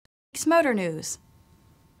week's motor news.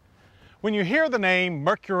 When you hear the name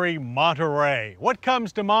Mercury Monterey, what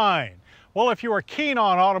comes to mind? Well, if you were keen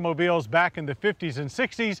on automobiles back in the 50s and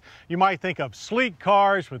 60s, you might think of sleek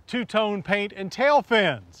cars with two-tone paint and tail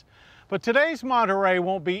fins. But today's Monterey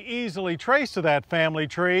won't be easily traced to that family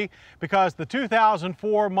tree because the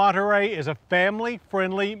 2004 Monterey is a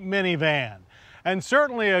family-friendly minivan. And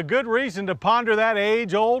certainly a good reason to ponder that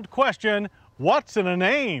age-old question, what's in a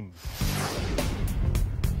name?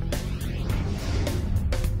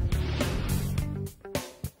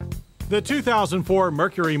 The 2004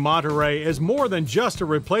 Mercury Monterey is more than just a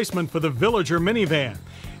replacement for the Villager minivan.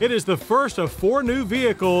 It is the first of 4 new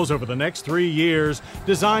vehicles over the next 3 years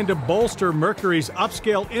designed to bolster Mercury's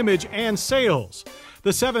upscale image and sales. The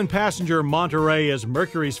 7-passenger Monterey is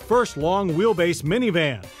Mercury's first long-wheelbase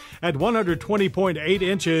minivan. At 120.8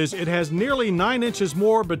 inches, it has nearly 9 inches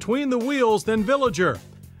more between the wheels than Villager.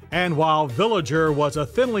 And while Villager was a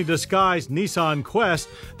thinly disguised Nissan Quest,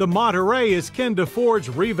 the Monterey is kin to Ford's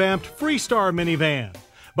revamped Freestar minivan.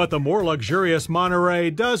 But the more luxurious Monterey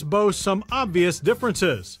does boast some obvious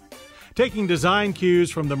differences. Taking design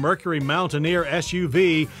cues from the Mercury Mountaineer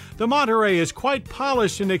SUV, the Monterey is quite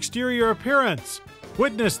polished in exterior appearance.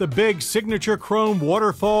 Witness the big signature chrome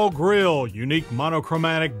waterfall grille, unique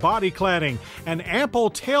monochromatic body cladding, and ample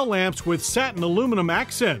tail lamps with satin aluminum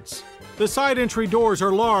accents. The side entry doors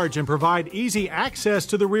are large and provide easy access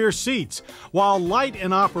to the rear seats. While light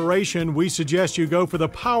in operation, we suggest you go for the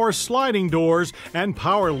power sliding doors and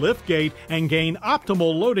power liftgate and gain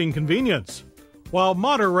optimal loading convenience. While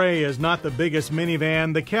Monterey is not the biggest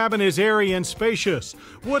minivan, the cabin is airy and spacious.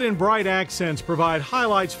 Wood and bright accents provide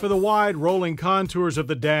highlights for the wide rolling contours of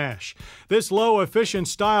the dash. This low-efficient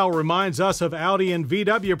style reminds us of Audi and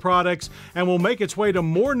VW products and will make its way to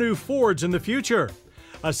more new Fords in the future.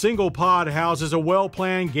 A single pod houses a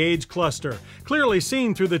well-planned gauge cluster, clearly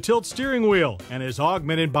seen through the tilt steering wheel, and is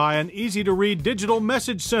augmented by an easy-to-read digital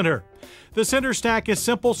message center. The center stack is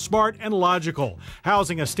simple, smart, and logical,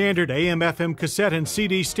 housing a standard AM/FM cassette and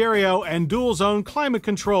CD stereo and dual-zone climate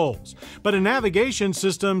controls. But a navigation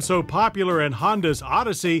system so popular in Honda's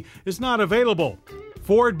Odyssey is not available.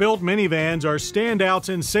 Ford-built minivans are standouts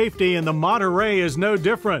in safety, and the Monterey is no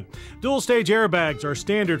different. Dual-stage airbags are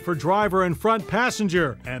standard for driver and front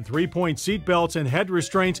passenger, and 3-point seat belts and head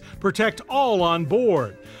restraints protect all on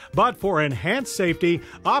board. But for enhanced safety,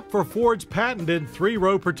 opt for Ford's patented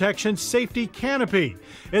 3-row protection safety canopy.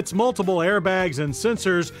 Its multiple airbags and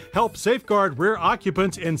sensors help safeguard rear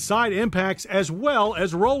occupants in side impacts as well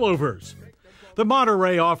as rollovers. The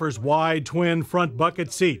Monterey offers wide twin front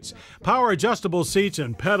bucket seats. Power-adjustable seats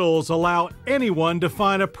and pedals allow anyone to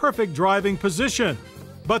find a perfect driving position.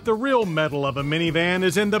 But the real metal of a minivan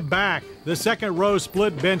is in the back. The second-row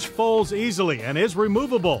split bench folds easily and is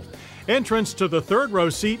removable. Entrance to the third-row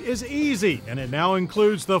seat is easy, and it now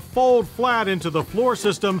includes the fold flat into the floor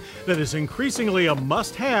system that is increasingly a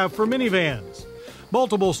must-have for minivans.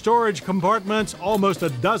 Multiple storage compartments, almost a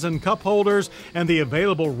dozen cup holders, and the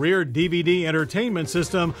available rear DVD entertainment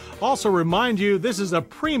system also remind you this is a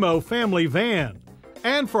primo family van.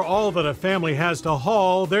 And for all that a family has to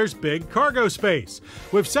haul, there's big cargo space.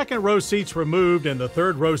 With second-row seats removed and the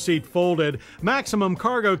third-row seat folded, maximum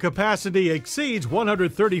cargo capacity exceeds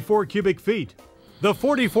 134 cubic feet. The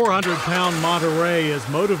 4,400-pound Monterey is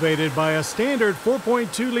motivated by a standard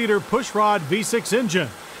 4.2-liter pushrod V6 engine.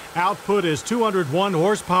 Output is 201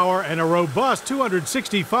 horsepower and a robust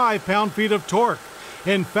 265 pound-feet of torque.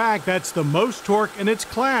 In fact, that's the most torque in its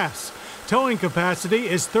class. Towing capacity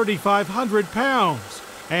is 3,500 pounds.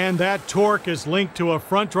 And that torque is linked to a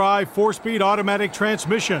front-drive 4-speed automatic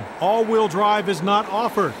transmission. All-wheel drive is not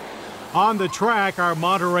offered. On the track, our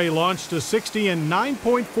Monterey launched to 60 in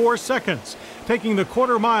 9.4 seconds, taking the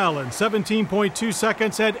quarter mile in 17.2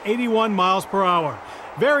 seconds at 81 miles per hour.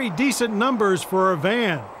 Very decent numbers for a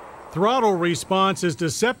van. Throttle response is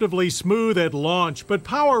deceptively smooth at launch, but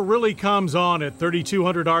power really comes on at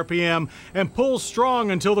 3,200 RPM and pulls strong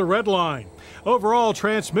until the red line. Overall,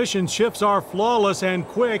 transmission shifts are flawless and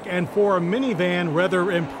quick, and for a minivan,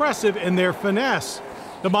 rather impressive in their finesse.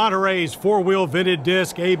 The Monterey's 4-wheel vented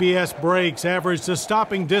disc ABS brakes averaged a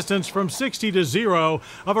stopping distance from 60 to 0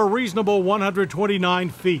 of a reasonable 129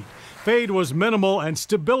 feet. Fade was minimal and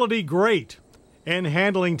stability great. In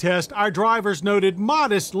handling test, our drivers noted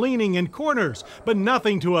modest leaning in corners, but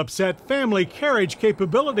nothing to upset family carriage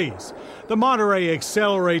capabilities. The Monterey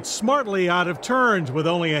accelerates smartly out of turns with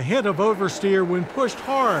only a hint of oversteer when pushed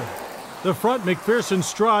hard. The front McPherson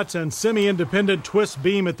struts and semi-independent twist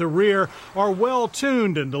beam at the rear are well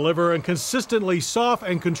tuned and deliver a consistently soft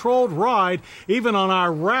and controlled ride even on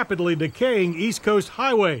our rapidly decaying East Coast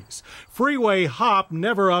highways. Freeway hop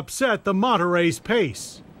never upset the Monterey's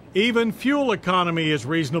pace. Even fuel economy is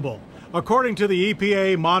reasonable. According to the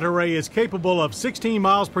EPA, Monterey is capable of 16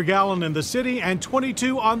 miles per gallon in the city and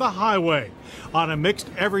 22 on the highway. On a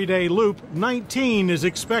mixed everyday loop, 19 is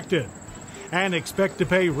expected. And expect to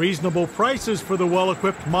pay reasonable prices for the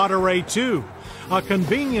well-equipped Monterey, too. A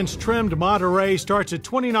convenience-trimmed Monterey starts at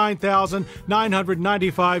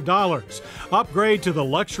 $29,995. Upgrade to the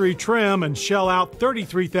luxury trim and shell out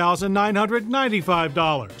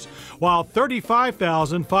 $33,995, while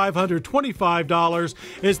 $35,525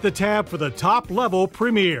 is the tab for the top-level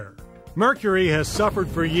Premier. Mercury has suffered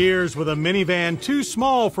for years with a minivan too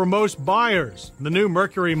small for most buyers. The new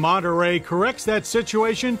Mercury Monterey corrects that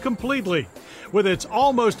situation completely. With its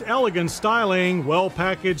almost elegant styling,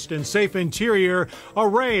 well-packaged and safe interior,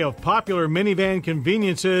 array of popular minivan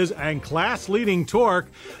conveniences, and class-leading torque,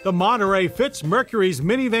 the Monterey fits Mercury's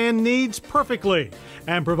minivan needs perfectly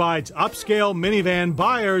and provides upscale minivan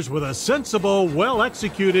buyers with a sensible,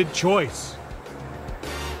 well-executed choice.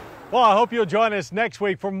 Well, I hope you'll join us next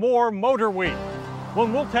week for more Motorweek,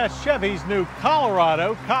 when we'll test Chevy's new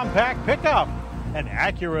Colorado compact pickup and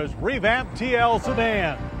Acura's revamped TL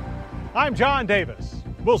sedan. I'm John Davis.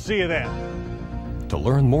 We'll see you then. To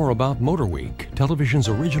learn more about Motorweek, television's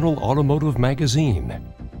original automotive magazine,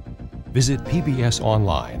 visit PBS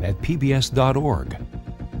online at pbs.org.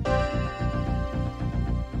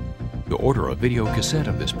 To order a video cassette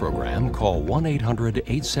of this program, call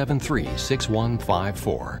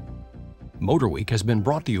 1-800-873-6154. Motorweek has been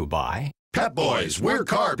brought to you by Pep Boys, we're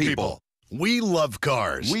car people. We love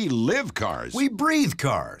cars. We live cars. We breathe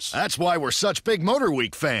cars. That's why we're such big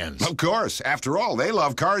Motorweek fans. Of course. After all, they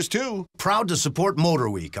love cars too. Proud to support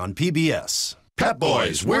Motorweek on PBS. Pep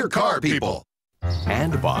Boys, we're car people.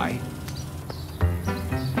 and by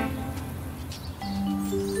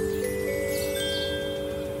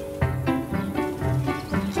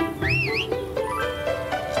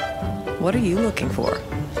What are you looking for?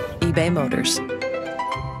 eBay Motors.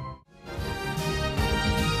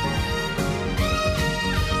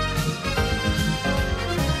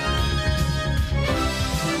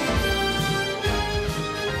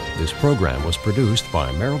 This program was produced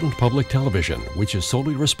by Maryland Public Television, which is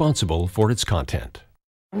solely responsible for its content.